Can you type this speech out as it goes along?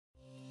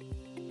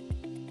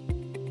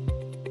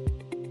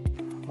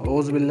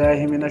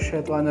Auzubillahi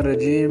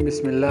minash-shaytanir-rajeem.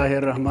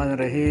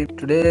 Bismillahir-rahmanir-rahim.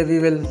 Today we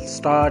will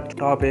start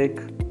topic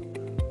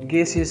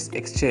gaseous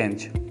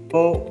exchange.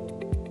 So,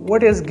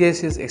 what is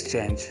gaseous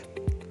exchange?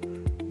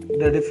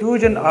 The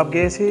diffusion of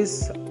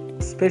gases,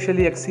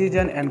 especially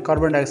oxygen and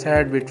carbon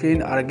dioxide,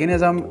 between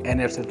organism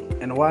and its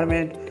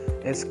environment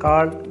is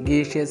called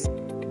gaseous.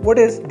 What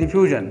is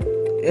diffusion?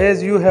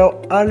 As you have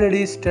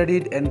already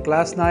studied in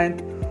class 9,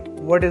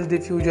 what is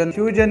diffusion?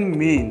 Diffusion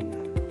means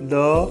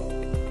the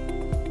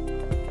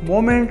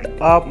movement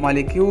of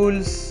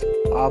molecules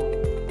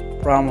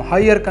from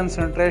higher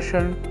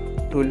concentration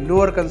to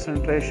lower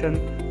concentration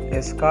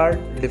is called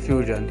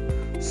diffusion.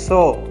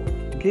 So,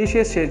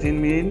 gaseous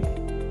changing means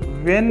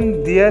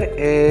when there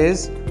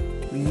is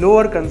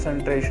lower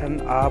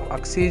concentration of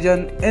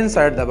oxygen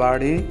inside the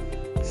body,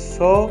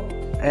 so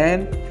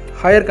and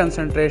higher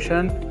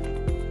concentration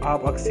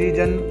of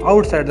oxygen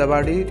outside the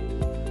body,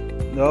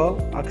 the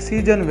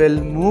oxygen will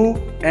move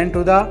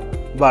into the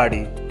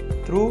body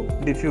through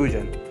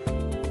diffusion.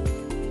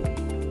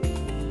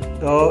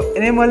 The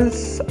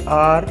animals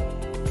are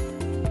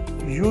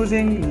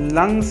using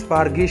lungs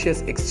for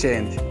gaseous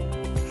exchange.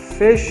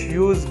 Fish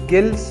use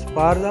gills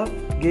for the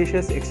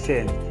gaseous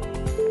exchange.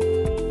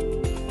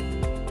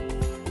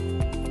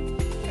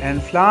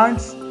 And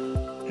plants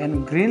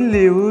and green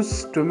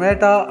leaves,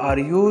 tomato are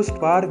used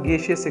for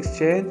gaseous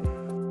exchange.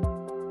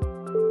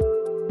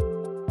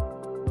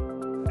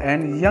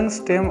 And young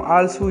stem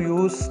also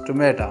use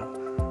tomato.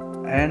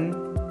 And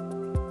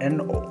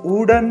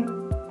wooden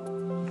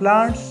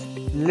plants,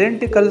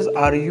 lenticels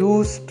are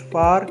used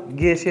for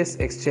gaseous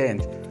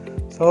exchange.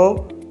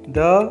 So,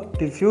 the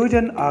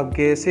diffusion of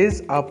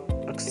gases of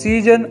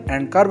oxygen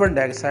and carbon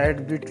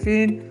dioxide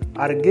between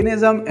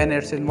organism and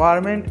its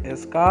environment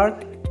is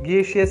called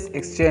gaseous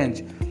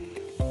exchange.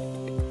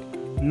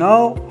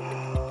 Now,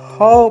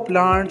 how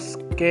plants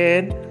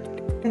can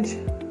exchange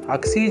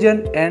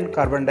oxygen and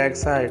carbon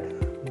dioxide?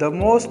 The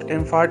most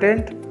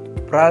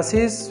important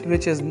process,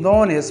 which is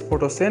known as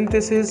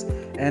photosynthesis,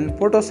 and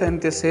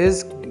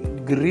photosynthesis,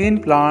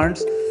 green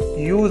plants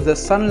use the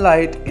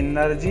sunlight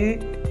energy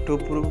to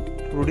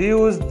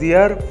produce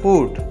their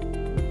food.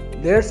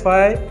 That's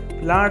why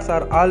plants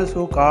are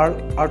also called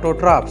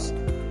autotrophs.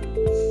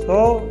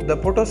 So the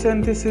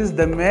photosynthesis,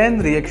 the main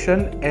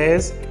reaction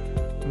is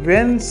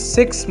when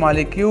 6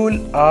 molecules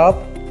of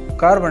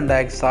carbon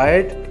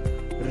dioxide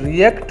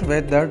react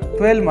with the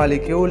 12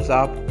 molecules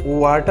of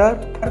water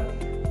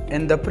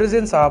in the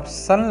presence of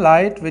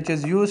sunlight, which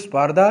is used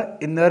for the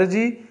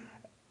energy.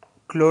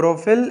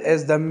 Chlorophyll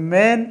is the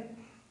main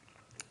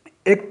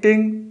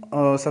acting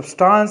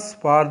substance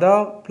for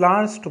the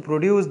plants to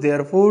produce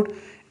their food.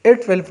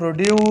 It will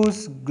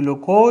produce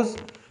glucose,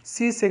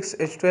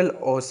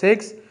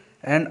 C6H12O6,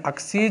 and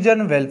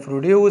oxygen will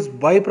produce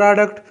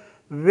byproduct,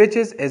 which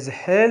is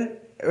exhaled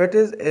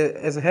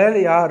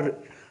or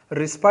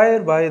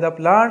respired by the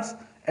plants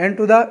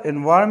into the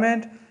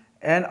environment,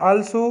 and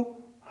also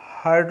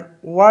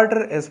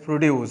water is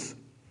produced.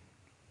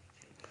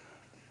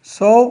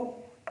 So,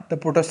 the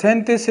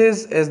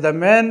photosynthesis is the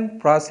main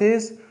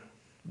process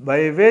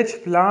by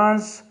which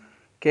plants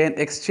can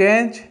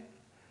exchange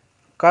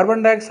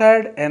carbon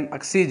dioxide and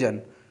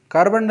oxygen.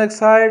 Carbon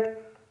dioxide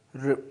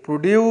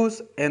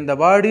produced in the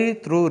body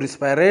through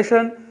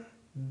respiration.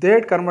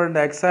 That carbon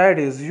dioxide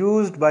is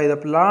used by the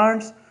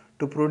plants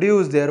to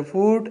produce their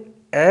food,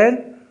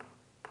 and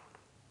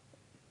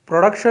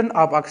production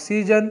of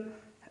oxygen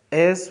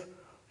is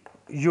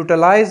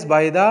utilized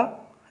by the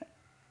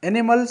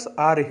animals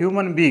or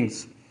human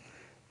beings.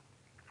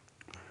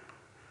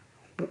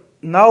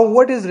 Now,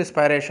 what is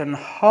respiration?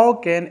 How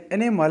can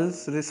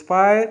animals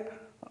respire,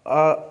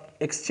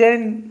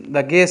 exchange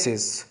the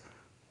gases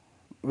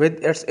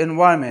with its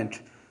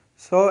environment?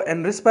 So,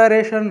 in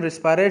respiration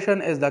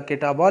is the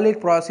catabolic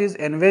process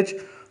in which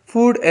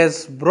food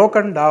is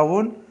broken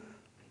down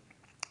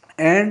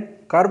and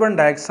carbon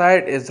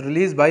dioxide is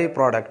released by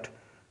product.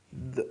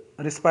 The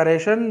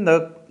respiration,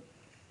 the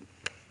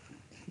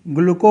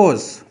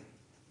glucose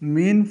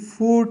mean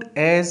food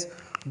is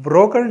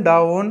broken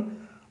down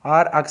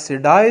or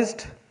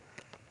oxidized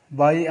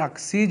by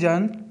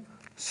oxygen,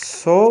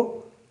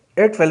 so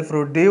it will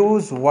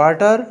produce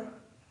water,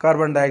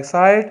 carbon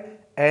dioxide,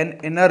 and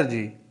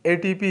energy.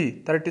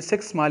 ATP,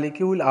 36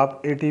 molecule of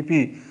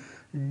ATP.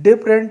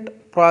 Different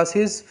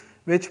process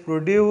which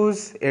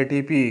produce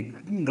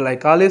ATP: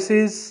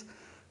 glycolysis,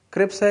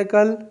 Krebs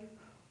cycle,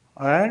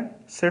 and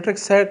citric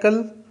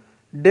cycle.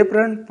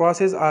 Different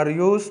processes are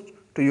used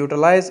to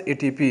utilize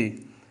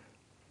ATP.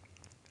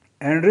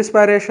 And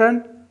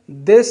respiration,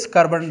 this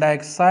carbon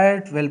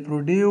dioxide will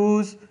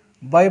produce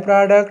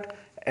byproduct,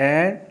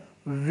 and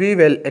we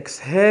will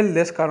exhale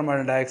this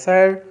carbon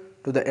dioxide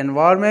to the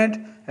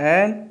environment,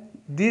 and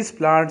these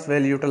plants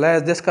will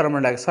utilize this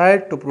carbon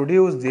dioxide to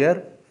produce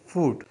their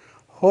food.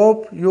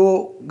 Hope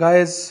you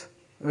guys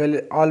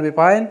will all be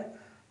fine,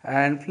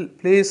 and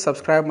please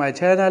subscribe my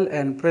channel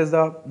and press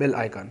the bell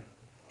icon.